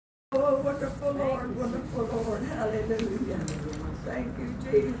Oh, wonderful Lord, wonderful Lord, hallelujah. Thank you,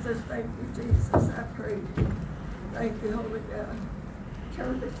 Jesus, thank you, Jesus, I pray. Thank you, Holy God.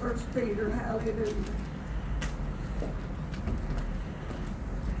 Turn to 1 Peter, hallelujah.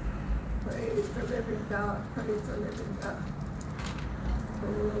 Praise the living God, praise the living God. Oh,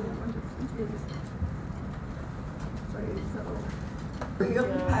 wonderful Jesus. Praise the Lord.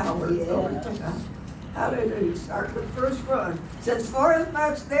 Healing power, glory to God. Hallelujah. Start with the first one. It says, for as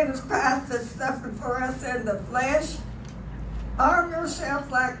much then as Christ has suffered for us in the flesh, arm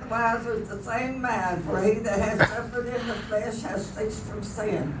yourself likewise with the same mind, for he that has suffered in the flesh has ceased from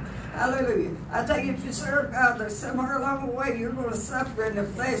sin. Hallelujah. I tell you, if you serve God, there's somewhere along the way you're going to suffer in the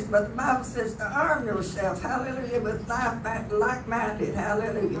flesh, but the Bible says to arm yourself, hallelujah, with like-minded,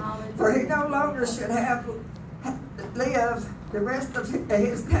 hallelujah. For he no longer should live the rest of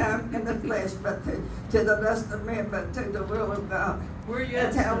his time in the flesh, but to the lust of men, but to the will of God.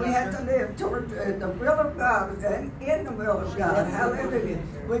 That's how we have to live toward the will of God and in the will of God. Hallelujah.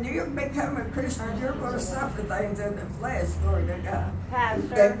 When you become a Christian, you're going to suffer things in the flesh, glory to God.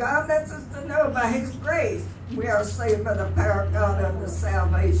 And God lets us to know by his grace we are saved by the power of God unto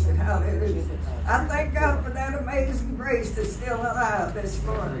salvation. Hallelujah. I thank God for that amazing grace that's still alive this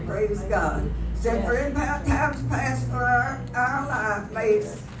morning. Praise God. Said, for in times past for our life made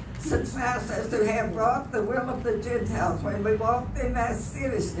suffice as to have wrought the will of the Gentiles when we walked in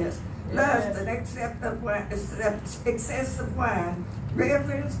lasciviousness, lust, and excessive wine,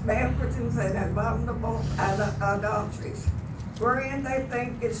 revelings, banquetings, and abominable adulteries, wherein they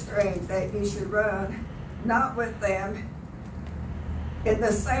think it strange that ye should run not with them in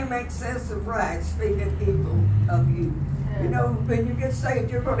the same excess of right, speaking evil of you. You know, when you get saved,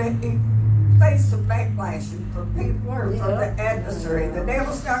 you're going to face some backlashing from people or from the adversary. The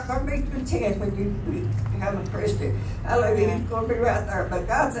devil's not going to be content when you become a Christian. Hallelujah. He's going to be right there. But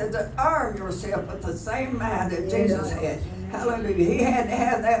God says to arm yourself with the same mind that Jesus had. Hallelujah. He had to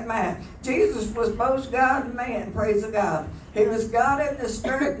have that mind. Jesus was both God and man. Praise God. He was God in the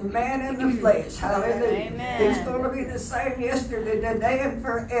spirit and man in the flesh. Hallelujah. Amen. He's going to be the same yesterday, today, and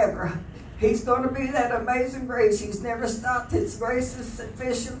forever. He's going to be that amazing grace. He's never stopped. His grace is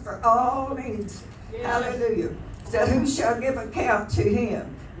sufficient for all needs. Yes. Hallelujah. So who shall give account to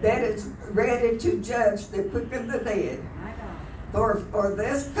him that is ready to judge the quick and the dead? For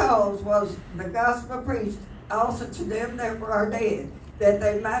this cause was the gospel preached also to them that were dead, that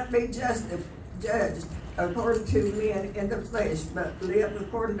they might be judged according to men in the flesh, but live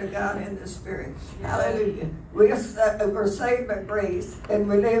according to God in the spirit. Hallelujah. We're saved by grace, and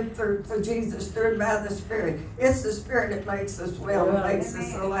we live for Jesus through by the Spirit. It's the Spirit that makes us well and makes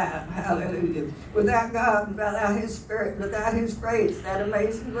us alive. Hallelujah. Without God, without his Spirit, without his grace, that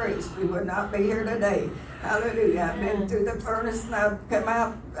amazing grace, we would not be here today. Hallelujah. I've been through the furnace, and I've come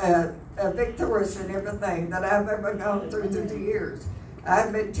out victorious in everything that I've ever gone through the years.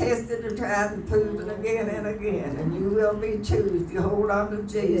 I've been tested and tried and proven again and again, and you will be too if you hold on to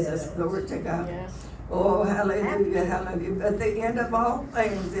Jesus. Yes. Glory to God. Yes. Oh, hallelujah, hallelujah. But the end of all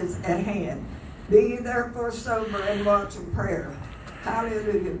things is at hand. Be ye therefore sober and watch in prayer.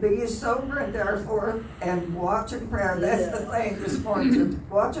 Hallelujah. Be ye sober and therefore and watch in prayer. That's the thing this morning. To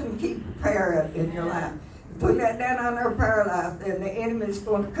watch and keep prayer in your life. Put that down on our prayer life, then the enemy's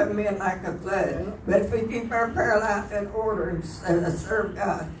going to come in like a flood. But if we keep our prayer life in order and serve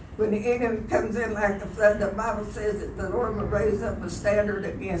God, when the enemy comes in like a flood, the Bible says that the Lord will raise up a standard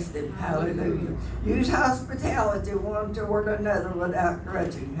against him. Hallelujah. Use hospitality one toward another without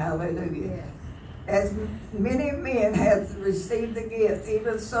grudging. Hallelujah. As many men have received the gift,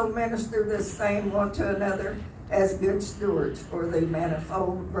 even so minister the same one to another as good stewards for the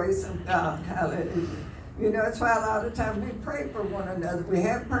manifold grace of God. Hallelujah. You know, that's why a lot of times we pray for one another. We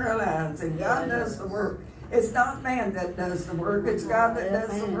have prayer lines, and God does the work. It's not man that does the work. It's God that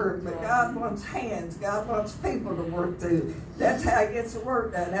does the work. But God wants hands. God wants people to work through. That's how he gets the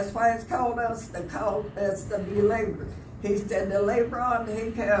work done. That's why it's called us to be laborers. He said to labor on till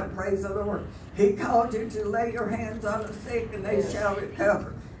he come. Praise the Lord. He called you to lay your hands on the sick, and they shall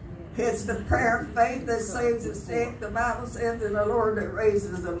recover. It's the prayer of faith that saves the sick. The Bible says in the Lord that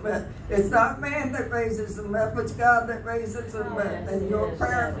raises them up. It's not man that raises them up. It's God that raises them up. And your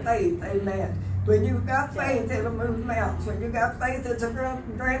prayer of faith, amen. When you've got faith, it'll move mountains. When you've got faith, it's a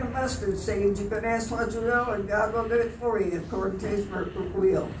grain of mustard seed. You can ask what you will, and God will do it for you according to his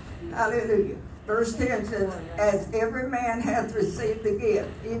will. Hallelujah. Verse 10 says, as every man hath received the gift,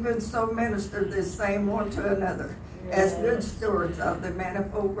 even so minister this same one to another, as good stewards of the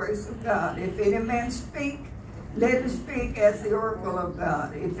manifold grace of God. If any man speak,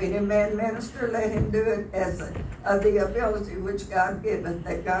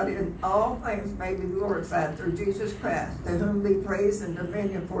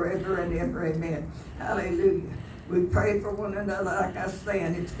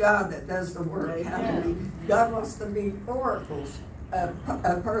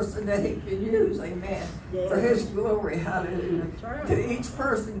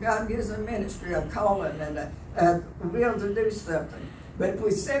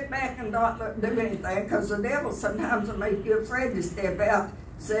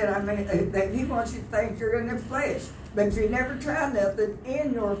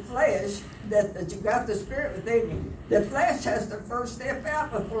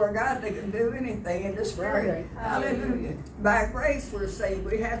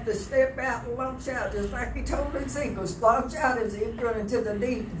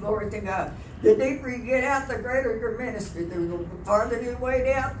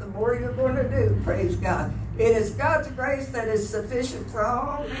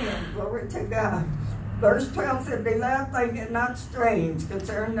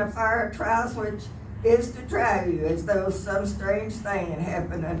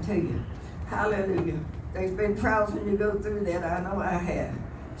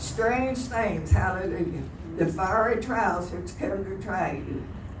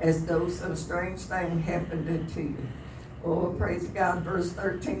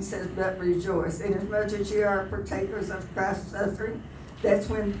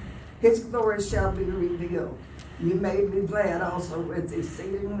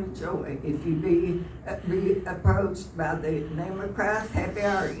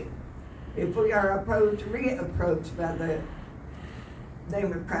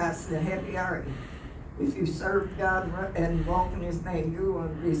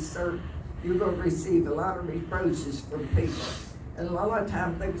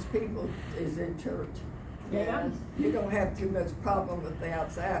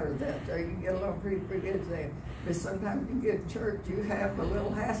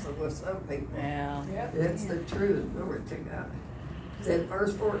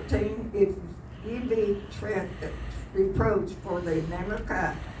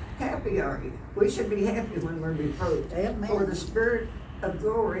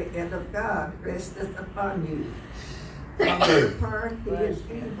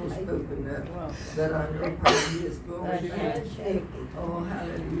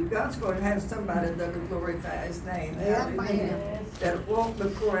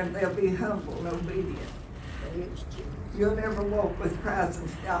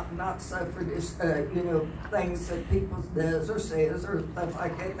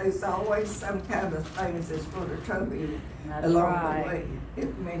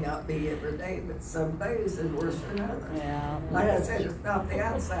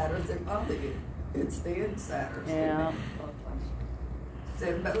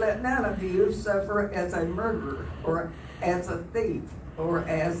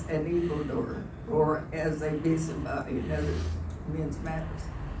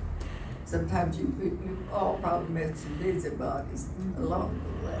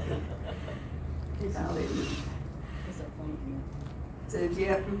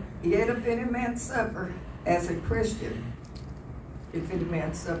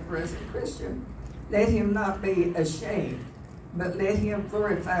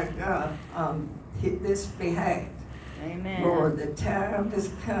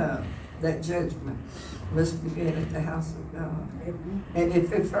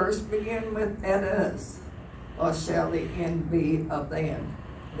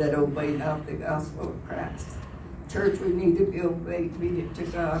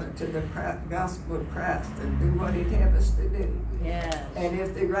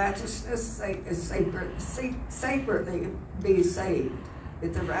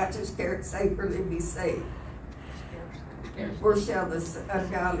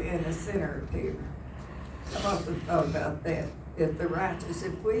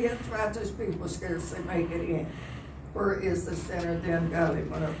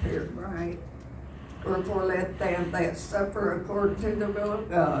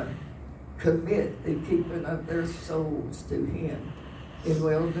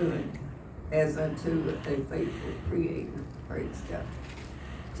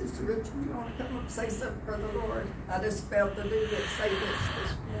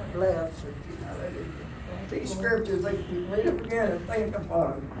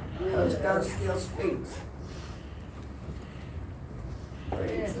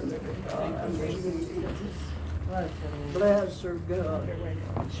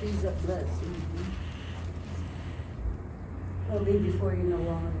 We'll be before you no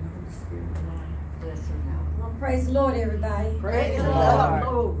longer. The Holy Spirit alone. Bless her now. Well, praise the Lord, everybody. Praise the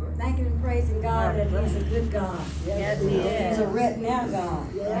Lord. Thanking and praising God that He's a good God. Yes, He is. He's a right now God.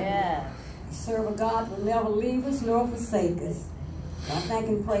 Yes. We serve a God who will never leave us nor forsake us. I thank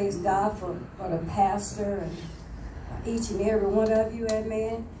and praise God for the pastor and each and every one of you,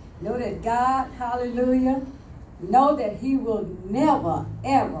 amen. Know that God, hallelujah, know that He will never,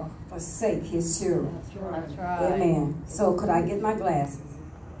 ever forsake His children. That's right. Amen. So could I get my glasses?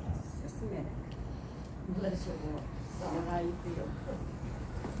 Just a minute. Bless her, Lord. So how you feel?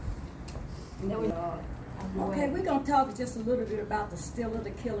 Okay, we're going to talk just a little bit about the stealer,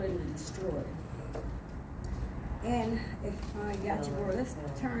 the killer, and the destroyer. And if I got your word, let's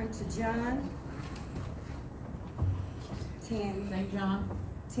turn to John 10. St. John?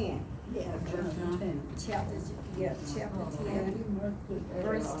 10. Yeah, John 10. Chapter 10,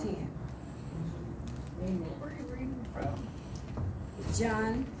 verse 10. Where are you reading from?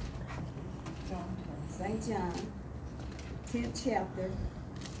 John, St. John, 10th chapter,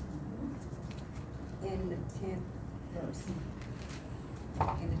 in the 10th verse.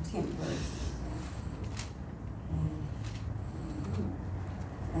 In the 10th verse.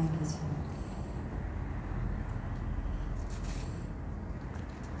 Thank you, sir.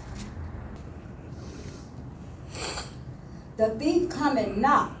 The thief cometh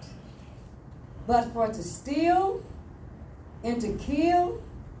not, but for to steal, and to kill,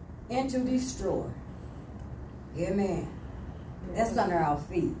 and to destroy. Amen. That's under our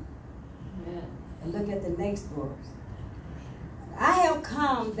feet. Amen. And look at the next verse. I have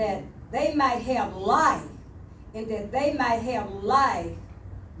come that they might have life, and that they might have life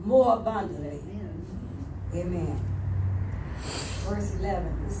more abundantly. Amen. Verse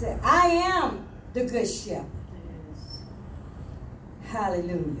 11. It said, I am the good shepherd.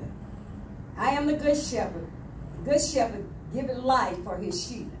 Hallelujah. I am the good shepherd. The good shepherd giveth life for his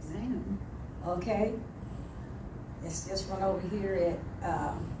sheep. Okay? Let's just run over here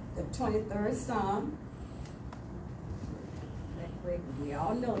at the 23rd Psalm. That quick, we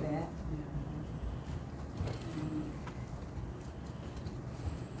all know that.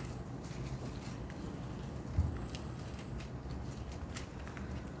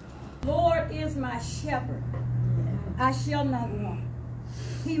 Lord is my shepherd. I shall not want.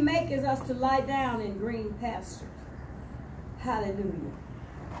 He maketh us to lie down in green pastures. Hallelujah.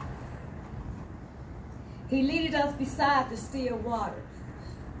 He leadeth us beside the still waters.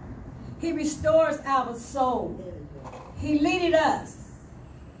 He restores our soul. He leadeth us.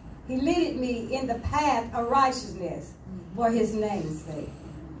 He leadeth me in the path of righteousness for his name's sake.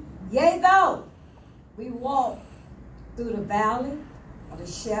 Yea, though we walk through the valley of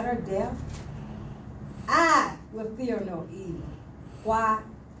the shadow of death, I will fear no evil. Why?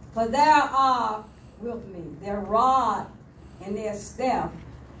 For thou art with me. Their rod and their staff,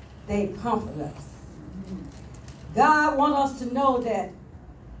 they comfort us. God wants us to know that,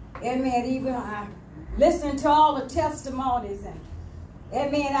 amen, even listening to all the testimonies, and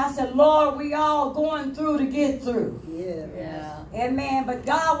amen, I said, Lord, we all going through to get through. Yeah. Amen. But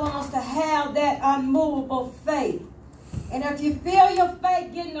God wants us to have that unmovable faith. And if you feel your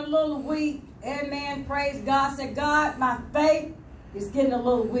faith getting a little weak, amen, praise God. Say, God, my faith is getting a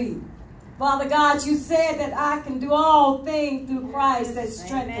little weak. Father God, you said that I can do all things through Christ that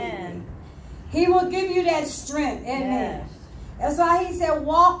strengthens me. He will give you that strength. Amen. Yes. That's why he said,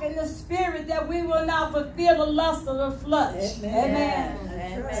 walk in the spirit that we will not fulfill the lust of the flesh. Amen.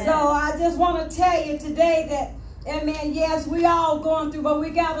 Amen. So I just want to tell you today that, amen, yes, we all going through, but we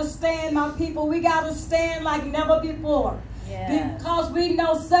got to stand, my people. We got to stand like never before. Yeah. Because we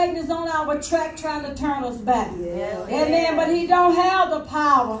know Satan is on our track trying to turn us back. Yeah. Amen. But he don't have the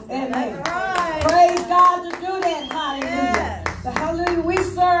power. Amen. Right. Praise God to do that. Hallelujah. Yes. But hallelujah. We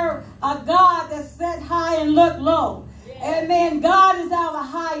serve a God that set high and look low. Yeah. Amen. God is our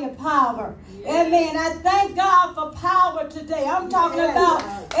higher power. Yeah. Amen. I thank God for power today. I'm talking about,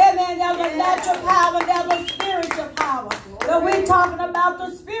 amen, there's a natural power, there's a spiritual power. But we're talking about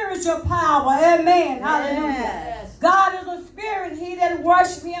the spiritual power. Amen. Hallelujah. Yes. God is a spirit. He that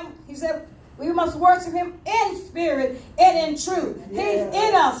worship him, he said, we must worship him in spirit and in truth. Yeah. He's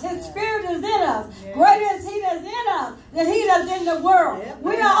in us. His spirit is in us. Yeah. Greater is he that's in us than he that's in the world. Yeah.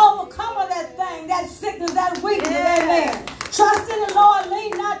 We are overcome of that thing, that sickness, that weakness. Yeah. Amen. Trust in the Lord.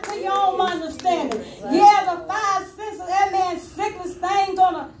 Lean not to your own understanding. Right. Yeah, the five senses, amen, sickness thing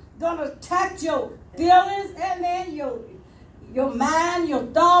gonna attack your feelings, amen, your mind, your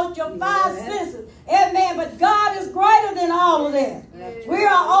thoughts, your five senses. Amen. But God is greater than all of that. We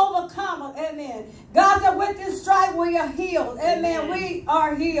are overcomers. healed. Amen. God said, with this stripe we are healed. Amen. We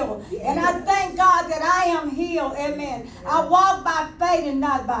are healed. And I thank God that I am healed. Amen. I walk by faith and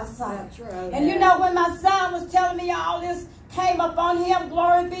not by sight. And you know, when my son was telling me all this came upon him,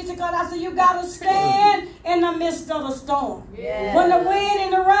 glory be to God, I said, you got to stand in the midst of the storm. When the wind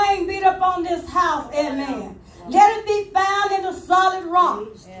and the rain beat upon this house, amen. Let it be found in the solid rock.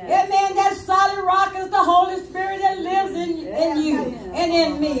 Amen. That solid rock is the Holy Spirit that lives in you and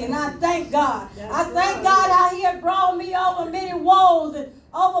in me. And I thank God. I thank God how he had brought me over many woes and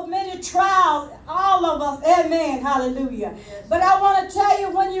over many trials. All of us. Amen. Hallelujah. But I want to tell you,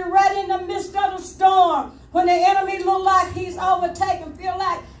 when you're right in the midst of the storm, when the enemy look like he's overtaken, feel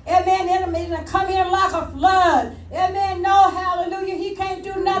like, amen, the enemy is come in like a flood. Amen. No, hallelujah. He can't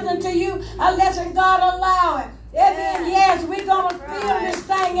do nothing to you unless God allow it. Amen. Yes, we're going to feel this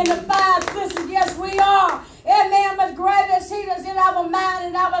thing in the five senses. Yes, we are. Amen. But greater is he that's in our mind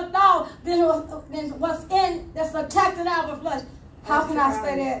and our thought than what's in that's attacking our flesh. How can I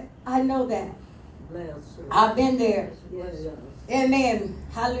say that? I know that. I've been there. Amen.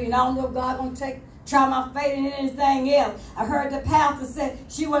 Hallelujah. And I don't know if God's going to try my faith in anything else. I heard the pastor say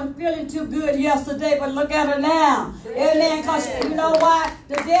she wasn't feeling too good yesterday, but look at her now. Amen. Because you know why?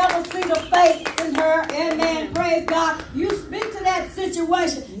 The devil see the faith in her. Amen. Praise God. You speak to that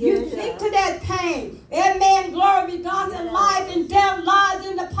situation. You speak to that pain. Amen. Glory be to God. And life and death lies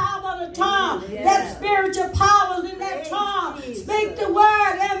in the power of the tongue. That spiritual power is in that tongue. Speak the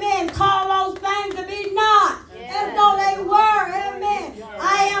word. Amen. Call those things to be not as though they were. Amen.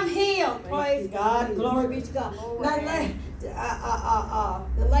 I am healed. Praise God. Glory be to God. Now,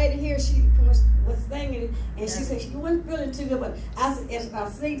 the lady here, she was singing, and she said she wasn't feeling too good. But I said, as I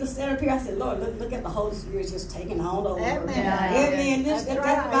see the stand up here, I said, Lord, look at the Holy Spirit just taking all over. Amen. This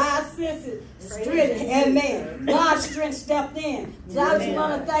five senses strength. Amen. God's strength stepped in. So I just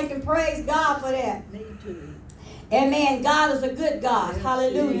want to thank and praise God for that. Me too. Amen. God is a good God.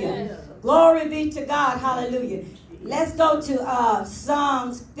 Hallelujah. Glory be to God. Hallelujah. Let's go to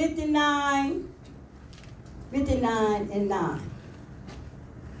Psalms 59 and 9.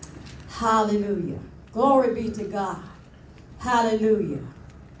 Hallelujah. Glory be to God. Hallelujah.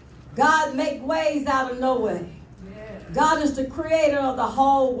 God make ways out of no way. God is the creator of the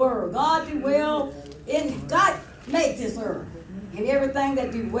whole world. God dwell in, God made this earth and everything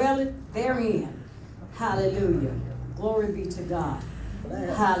that dwelleth therein. Hallelujah. Glory be to God.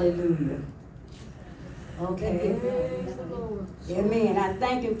 Hallelujah. Okay. Amen. I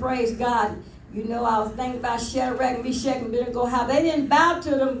thank and praise God. You know, I was thinking about Shadrach and Meshach and Abednego, how they didn't bow to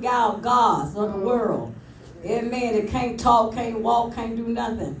them gods of the world. Amen. They can't talk, can't walk, can't do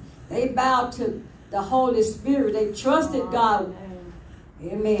nothing. They bowed to the Holy Spirit. They trusted God.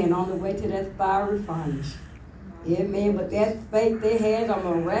 Amen. On the way to that fiery furnace. Amen. But that faith they had, a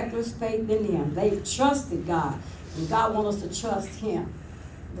miraculous faith in them. They trusted God. And God wants us to trust him.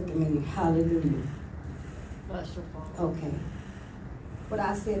 Look at me. Hallelujah. Okay. What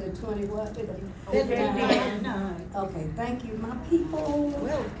I said, the 20 what? 59. Okay. Thank you, my people.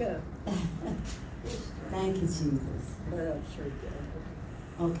 Welcome. Thank you, Jesus.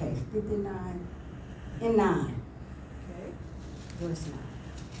 Okay. 59 and 9. Okay. Verse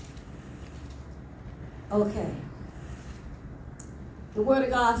 9. Okay. The word of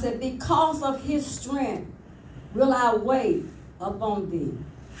God said, because of his strength will I wait upon thee,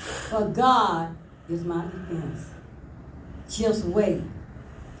 for God is my defense. Just wait.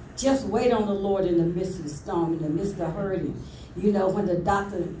 Just wait on the Lord in the midst of the storm, in the midst of hurting. You know, when the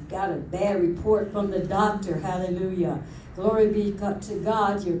doctor got a bad report from the doctor, hallelujah. Glory be to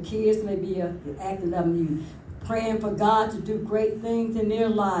God. Your kids may be acting up on you, praying for God to do great things in their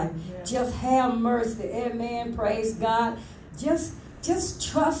life. Yeah. Just have mercy. Amen. Praise God. Just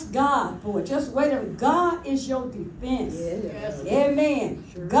trust God for it. Just wait on God is your defense. Yes. Amen.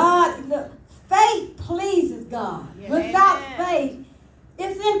 Sure. God, look, faith pleases God. Yes. Without faith,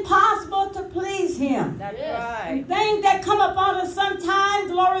 it's impossible to please him. That's right. And things that come upon us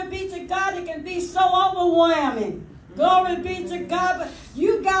sometimes, glory be to God, it can be so overwhelming. Glory be to God, but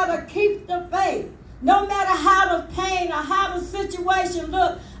you got to keep the faith. No matter how the pain or how the situation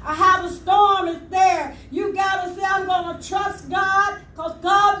looks or how the storm is there, you got to say, I'm going to trust God because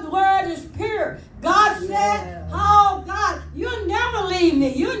God's word is pure. God said, oh God, you'll never leave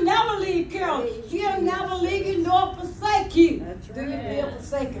me. You'll never leave Carol. He'll never leave you nor forsake you. That's right. Do you feel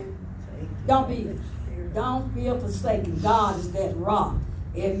forsaken? Don't feel forsaken. God is that rock.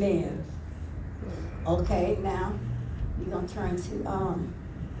 Amen. Okay, now we're going to turn to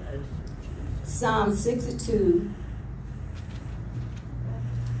Psalm 62,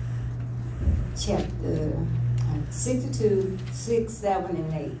 chapter 62, 6, 7,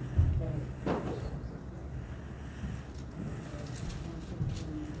 and 8.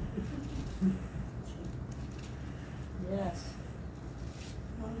 Yes.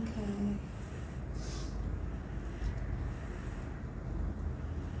 Okay.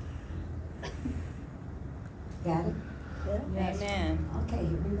 Got it? Yes. Amen. Okay,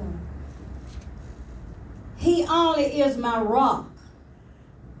 here we go. He only is my rock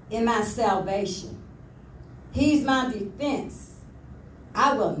in my salvation. He's my defense.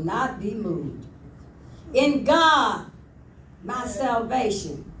 I will not be moved. In God, my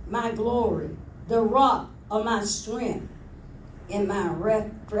salvation, my glory, the rock of my strength, and my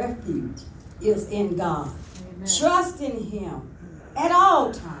refuge is in God. Amen. Trust in him at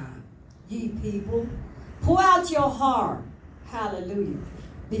all times, ye people. Pour out your heart, hallelujah,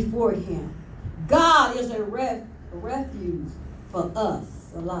 before him. God is a refuge for us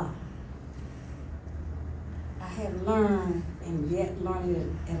alive. I have learned, and yet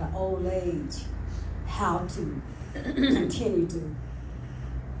learning at an old age, how to continue to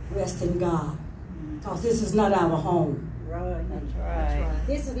rest in God. Because this is not our home. Right. That's right.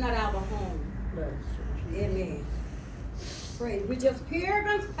 This is not our home. Amen. Praise. We're just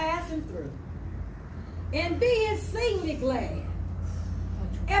pilgrims passing through. And be exceedingly glad.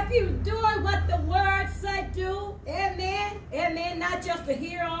 If you're doing what the word said do, amen. Amen. Not just a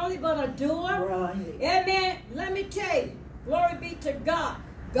hearer only, but a doer. Right. Amen. Let me tell you, glory be to God.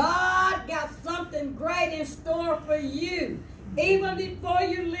 God got something great in store for you. Even before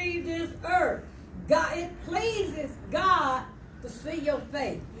you leave this earth. God, it pleases God to see your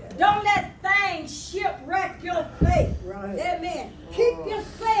faith. Don't let things shipwreck your faith. Right. Amen. Keep your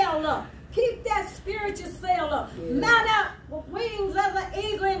sail up. Keep that spiritual sail up. Yeah. Mount out with wings as an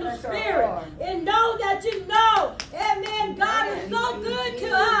eagle in the That's our spirit. Lord. And know that you know, amen, God is so good to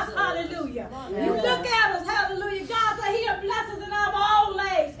us. Hallelujah. Yeah. You look at us, hallelujah. God said he'll bless us in our old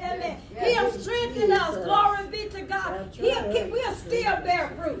age. Amen. Yeah. He'll strengthen us. Jesus. Glory be to God. That's He'll right. keep, we'll still bear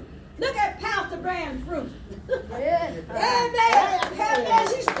fruit. Look at Pastor Brand's fruit. Yeah. Amen. Amen.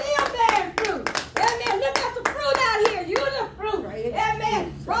 She's still bearing fruit. Amen. Look at the fruit out here. You the fruit.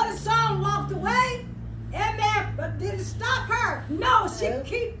 Amen. Brother Sean walked away. Amen. But did it stop her? No,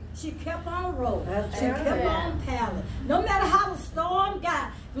 she kept on rolling. That's She right. kept on paddling. No matter how the storm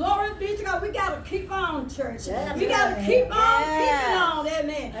got. Glory be to God. We got to keep on, church. That's We got to right. keep on Yeah. keeping on.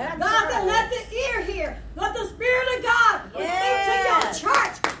 Amen. That's God said, right. let the ear hear. Let the Spirit of God speak to Yeah. your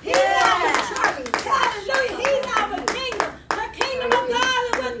church. He's Yeah. our church. Hallelujah. He's our kingdom. The kingdom of God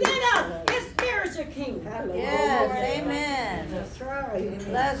is within us. It's spiritual kingdom. Hallelujah. Yes. Amen. That's right.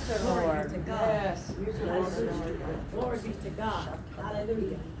 Bless the Glory Lord. be to God. Yes. Hallelujah. Glory be to God.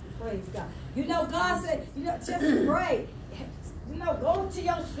 Hallelujah. Praise God. You know, God said, just pray. Go to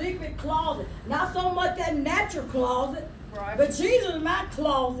your secret closet. Not so much that natural closet, Right. but Jesus is my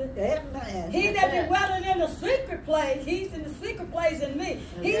closet. Amen. He that be dwelling in the secret place, he's in the secret place in me.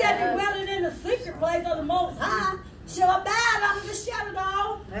 He that be dwelling in the secret place of the Most High shall abide under the shadow of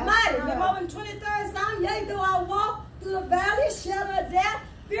the Almighty. right. Remember in 23rd Psalm, yea, though I walk through the valley of shadow of death,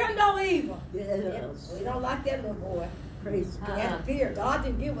 fear no evil. Yes. We don't like that little boy. Praise God. And fear. God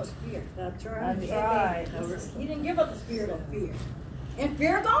didn't give us fear. That's right. That's right. He didn't give us a spirit of fear. And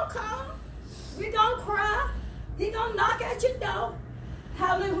fear gonna come. We gonna cry. He gonna knock at your door.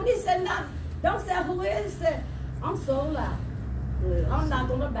 Hallelujah. When he said knock, don't say who is. He said, I'm so loud. I'm not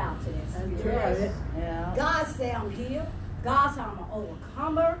gonna bow to that That's spirit. right. Yeah. God said I'm healed. God said I'm an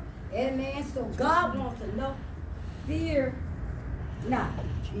overcomer. Amen. So God wants to know, fear not.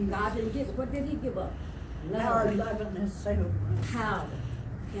 God didn't give. What did he give up? Our Love, loving is so power,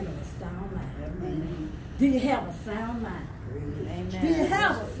 and a sound mind. Amen. Do you have a sound mind? Do you Amen.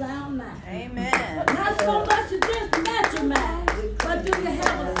 have a sound mind? Amen. Not so much as just natural mind, but do you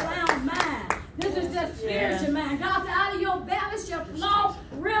have a sound mind? This is just spiritual mind. God said, out of your belly shall flow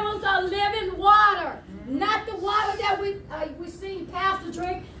rivers of living water. Not the water that we seen Pastor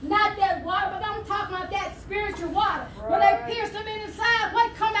drink, not that water, but I'm talking about that spiritual water. When Right. they pierced them inside,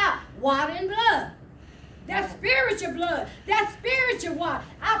 what come out? Water and blood. That's spiritual blood. That's spiritual water.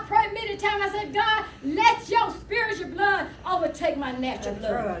 I pray many times. I said, God, let your spiritual blood overtake my natural That's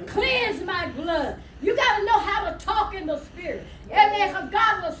blood. right. Cleanse my blood. You got to know how to talk in the spirit. Amen. Because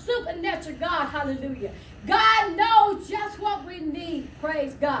God is a supernatural God. Hallelujah. God knows just what we need.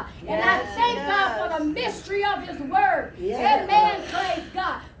 Praise God. And I Yes, thank he God for does. the mystery of his word. Yes. Amen. Praise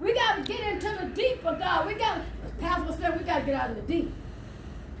God. We got to get into the deep of God. We got to, Pastor said, we got to get out in the deep.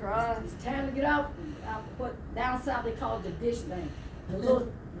 Right. It's time to get out. What down south they call it the dish thing. The little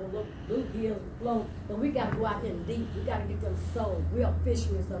bluegills float. But we got to go out there in deep. We got to get them soul. Real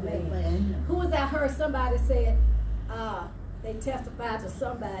fishermen of man. Amen. Who was I heard somebody said, they testified to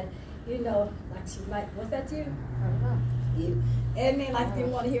somebody, you know, like she might, was that you? You. Amen, like they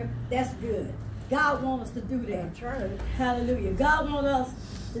want to hear, that's good. God wants us to do that. True. Hallelujah. God wants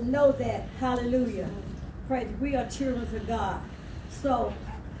us to know that. Hallelujah. Praise. We are children of God. So,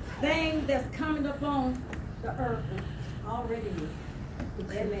 things that's coming upon the earth already.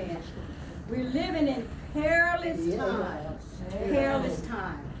 Amen. We're living in perilous times. Perilous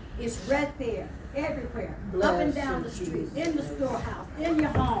time. It's right there, everywhere, up and down the street, in the storehouse, in your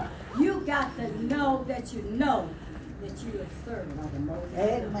home. You got to know that you are serving of the Most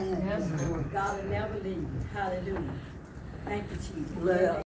High. Amen. God will never leave you. Hallelujah. Thank you, Jesus. Well,